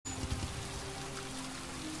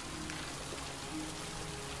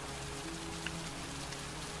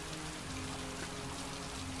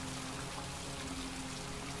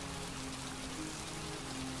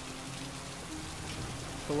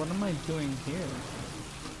what am I doing here?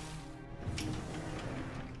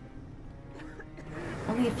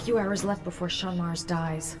 Only a few hours left before Sean Mars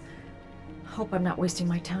dies. Hope I'm not wasting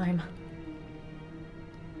my time.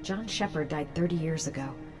 John Shepard died 30 years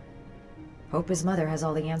ago. Hope his mother has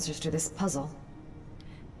all the answers to this puzzle.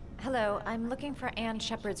 Hello, I'm looking for Anne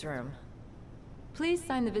Shepard's room. Please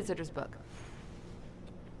sign the visitor's book.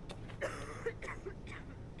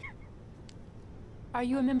 Are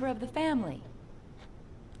you a member of the family?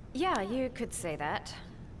 Yeah, you could say that.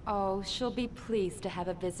 Oh, she'll be pleased to have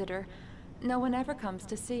a visitor. No one ever comes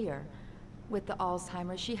to see her. With the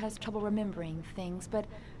Alzheimer's, she has trouble remembering things, but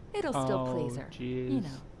it'll still please her. Geez. You know.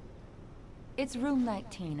 It's room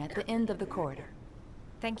 19 at the end of the corridor.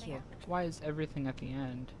 Thank you. Why is everything at the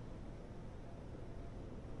end?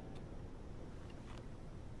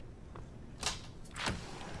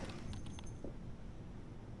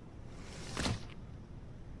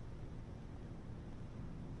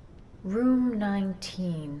 Room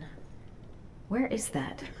 19. Where is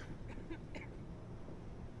that?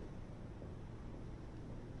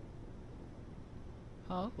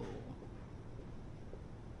 Oh.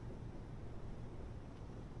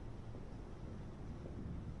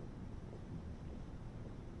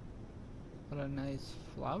 What a nice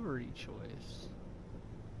flowery choice.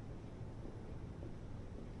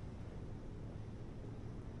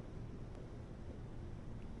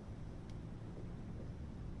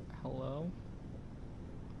 Hello?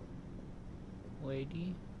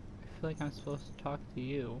 Lady? I feel like I'm supposed to talk to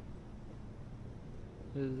you.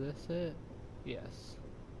 Is this it? Yes.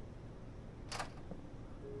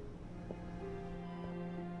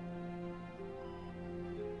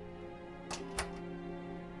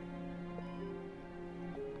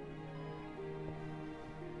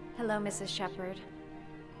 Hello, Mrs. Shepard.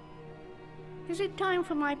 Is it time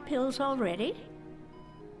for my pills already?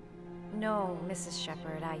 No, Mrs.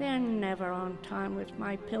 Shepard, They're never on time with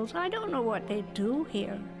my pills. I don't know what they do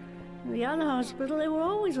here. In the other hospital, they were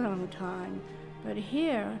always on time. But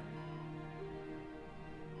here...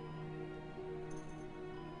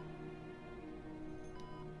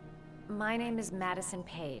 My name is Madison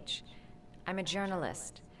Page. I'm a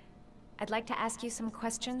journalist. I'd like to ask you some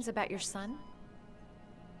questions about your son.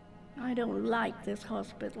 I don't like this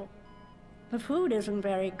hospital. The food isn't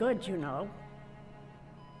very good, you know.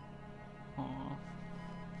 Aw.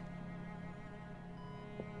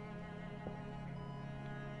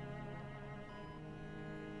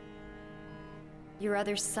 Your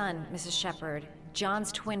other son, Mrs. Shepard,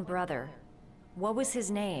 John's twin brother. What was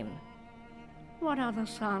his name? What other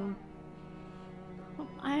son?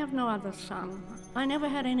 I have no other son. I never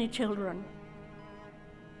had any children.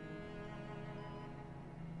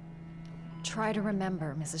 Try to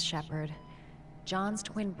remember, Mrs. Shepard. John's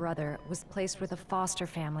twin brother was placed with a foster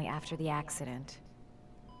family after the accident.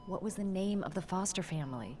 What was the name of the foster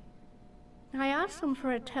family? I asked them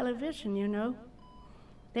for a television, you know.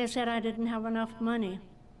 They said I didn't have enough money.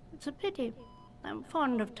 It's a pity. I'm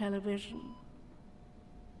fond of television.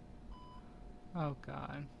 Oh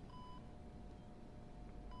God.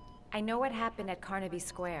 I know what happened at Carnaby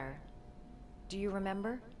Square. Do you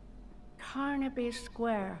remember? Carnaby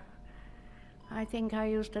Square. I think I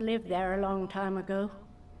used to live there a long time ago.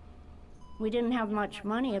 We didn't have much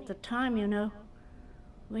money at the time, you know.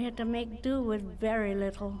 We had to make do with very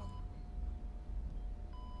little.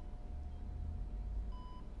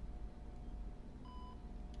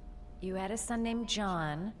 You had a son named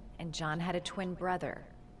John, and John had a twin brother.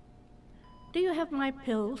 Do you have my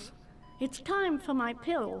pills? It's time for my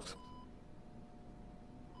pills.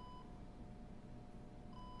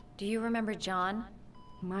 Do you remember John?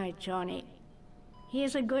 My Johnny. He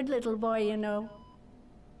is a good little boy, you know.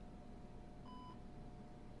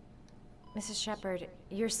 Mrs. Shepard,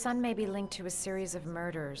 your son may be linked to a series of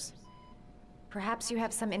murders. Perhaps you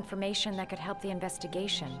have some information that could help the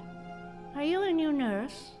investigation. Are you a new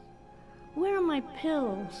nurse? Where are my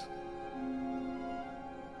pills?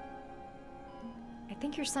 I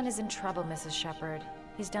think your son is in trouble, Mrs. Shepard.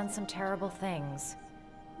 He's done some terrible things.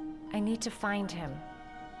 I need to find him.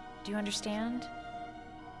 Do you understand?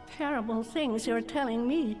 Terrible things you're telling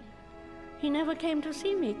me. He never came to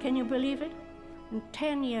see me, can you believe it? In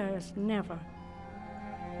 10 years, never.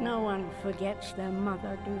 No one forgets their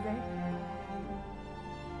mother, do they?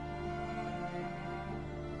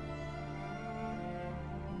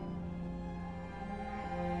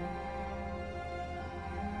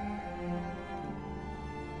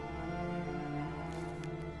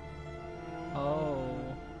 Oh.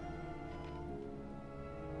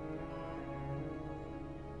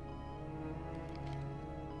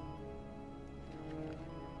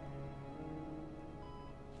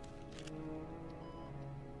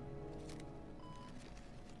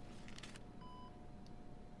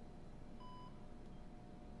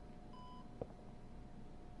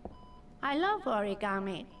 I love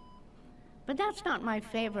origami, but that's not my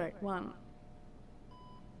favorite one.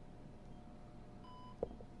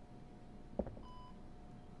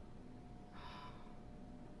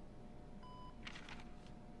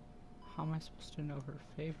 How am I supposed to know her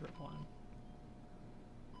favorite one?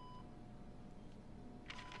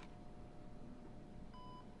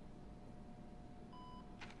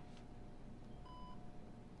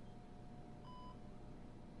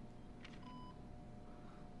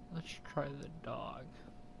 Let's try the dog.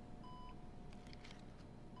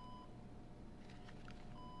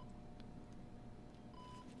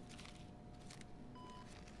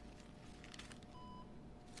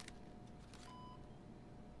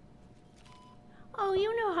 Oh,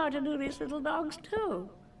 you know how to do these little dogs too.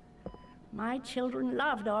 My children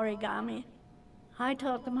loved origami. I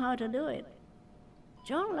taught them how to do it.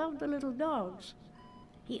 John loved the little dogs.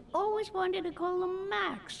 He always wanted to call them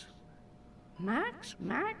Max. Max,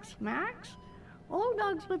 Max, Max? All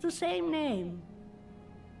dogs with the same name.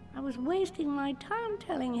 I was wasting my time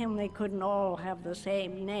telling him they couldn't all have the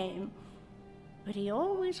same name. But he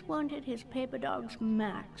always wanted his paper dogs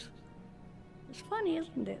Max. It's funny,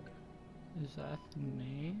 isn't it? Is that the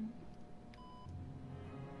name?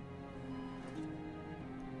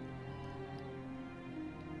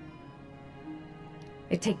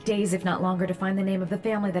 It'd take days, if not longer, to find the name of the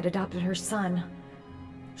family that adopted her son.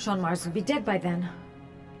 Sean Mars would be dead by then.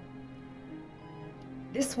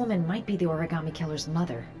 This woman might be the origami killer's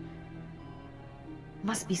mother.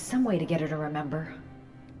 Must be some way to get her to remember.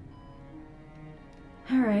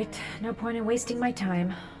 Alright, no point in wasting my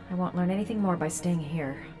time. I won't learn anything more by staying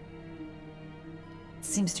here. It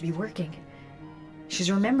seems to be working. She's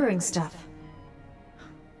remembering stuff.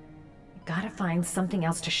 Gotta find something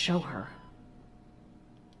else to show her.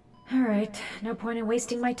 Alright, no point in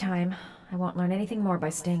wasting my time. I won't learn anything more by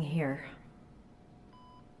staying here.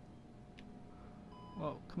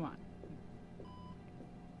 Whoa, come on.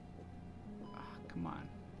 Come on.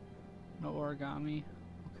 No origami?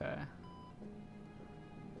 Okay.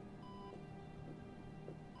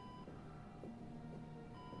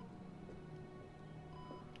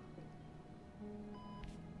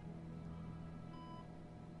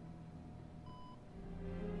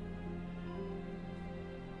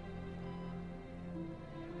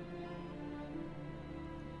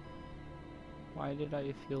 Why did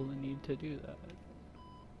I feel the need to do that?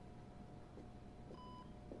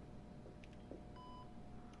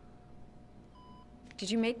 Did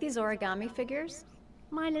you make these origami figures?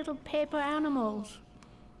 My little paper animals.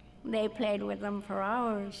 They played with them for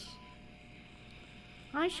hours.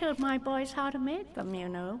 I showed my boys how to make them, you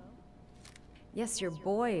know. Yes, your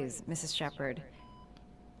boys, Mrs. Shepherd.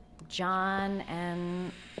 John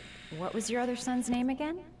and... what was your other son's name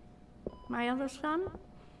again? My other son?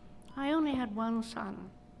 I only had one son,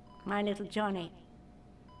 my little Johnny.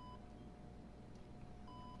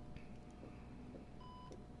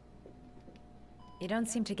 You don't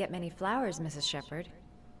seem to get many flowers, Mrs. Shepherd.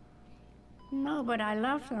 No, but I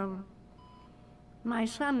love them. My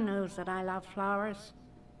son knows that I love flowers.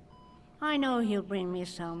 I know he'll bring me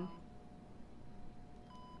some.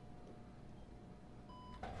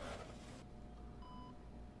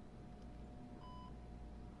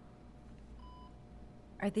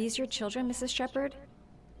 Are these your children, Mrs. Shepherd?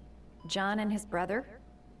 John and his brother?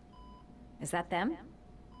 Is that them?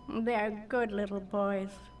 They're good little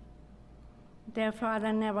boys. Their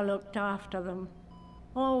father never looked after them.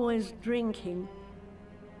 Always drinking.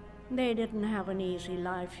 They didn't have an easy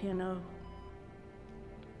life, you know.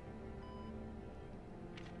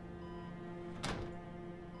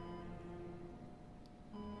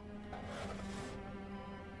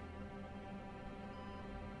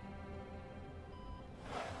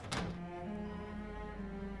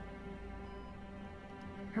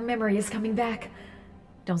 Her memory is coming back.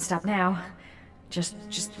 Don't stop now. Just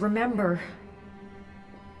remember.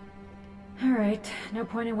 Alright, no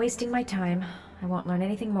point in wasting my time. I won't learn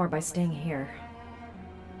anything more by staying here.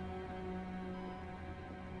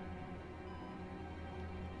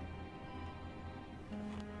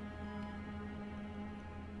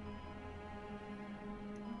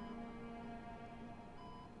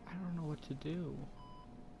 I don't know what to do.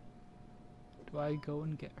 Do I go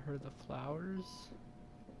and get her the flowers?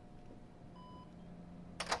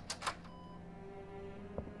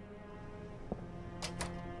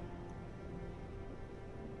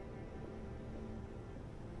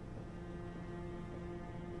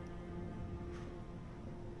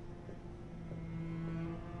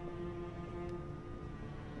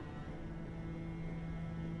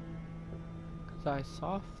 I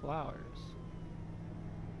saw flowers.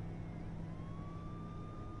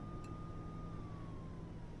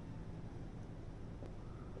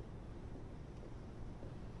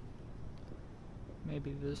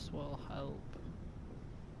 Maybe this will help.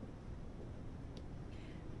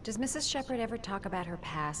 Does Mrs. Shepherd ever talk about her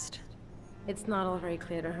past? It's not all very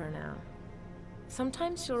clear to her now.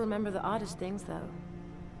 Sometimes she'll remember the oddest things, though.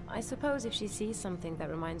 I suppose if she sees something that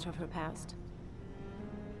reminds her of her past.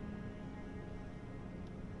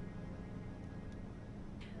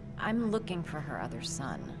 I'm looking for her other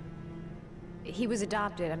son. He was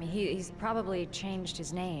adopted. I mean, he's probably changed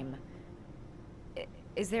his name.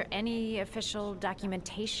 Is there any official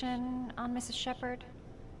documentation on Mrs. Shepherd?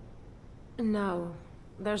 No,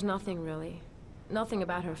 there's nothing really. Nothing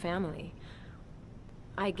about her family.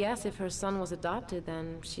 I guess if her son was adopted,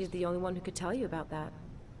 then she's the only one who could tell you about that.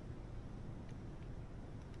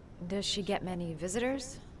 Does she get many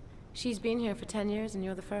visitors? She's been here for 10 years and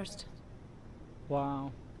you're the first.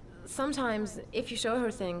 Wow. Sometimes, if you show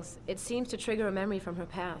her things, it seems to trigger a memory from her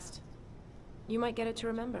past. You might get it to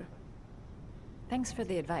remember. Thanks for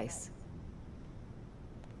the advice.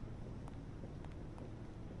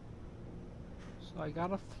 So I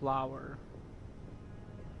got a flower.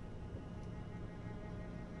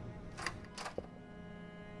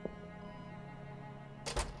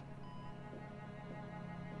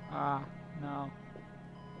 Ah, no.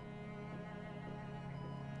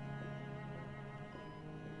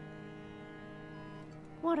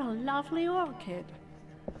 What a lovely orchid.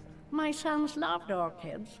 My sons loved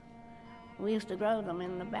orchids. We used to grow them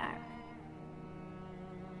in the back.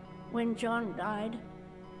 When John died,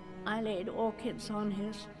 I laid orchids on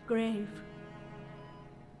his grave.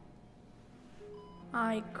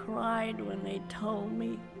 I cried when they told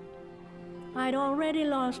me. I'd already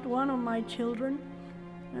lost one of my children,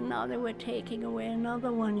 and now they were taking away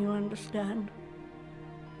another one, you understand.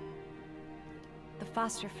 The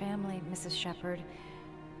foster family, Mrs. Shepherd.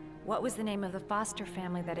 What was the name of the foster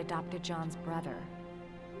family that adopted John's brother?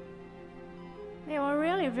 They were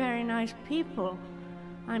really very nice people.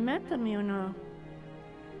 I met them, you know.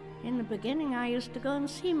 In the beginning, I used to go and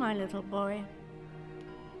see my little boy.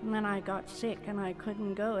 And then I got sick and I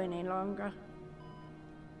couldn't go any longer.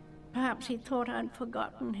 Perhaps he thought I'd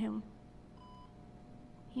forgotten him.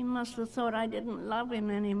 He must have thought I didn't love him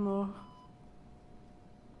anymore.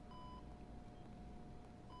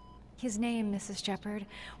 His name, Mrs. Shepherd.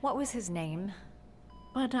 What was his name?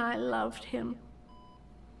 But I loved him.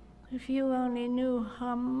 If you only knew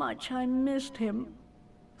how much I missed him.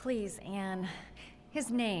 Please, Anne. His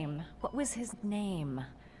name. What was his name?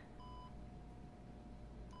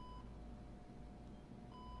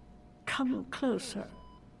 Come closer.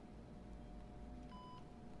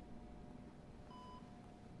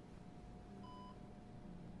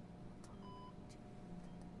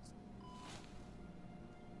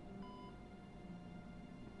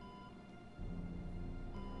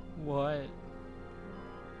 What?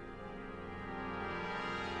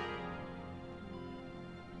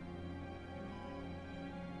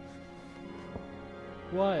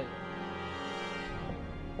 What?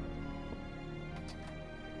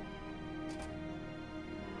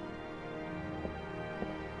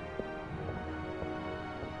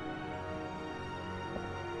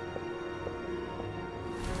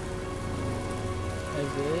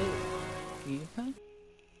 Is it Ethan?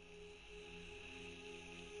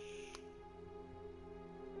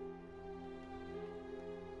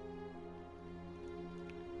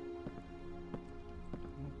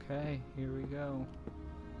 Okay, here we go.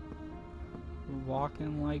 We're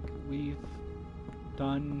walking like we've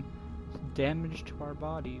done damage to our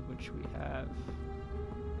body, which we have.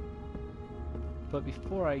 But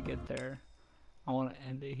before I get there, I want to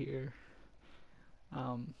end it here.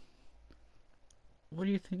 What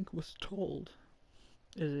do you think was told?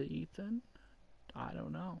 Is it Ethan? I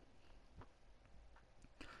don't know.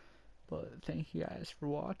 But thank you guys for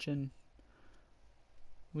watching.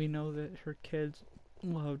 We know that her kids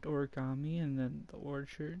loved origami and then the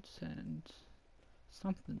orchards, and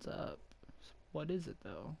something's up. What is it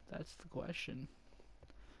though? That's the question.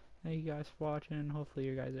 Thank you guys for watching. Hopefully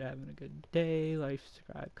you guys are having a good day. Like,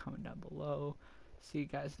 subscribe, comment down below. See you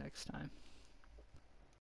guys next time.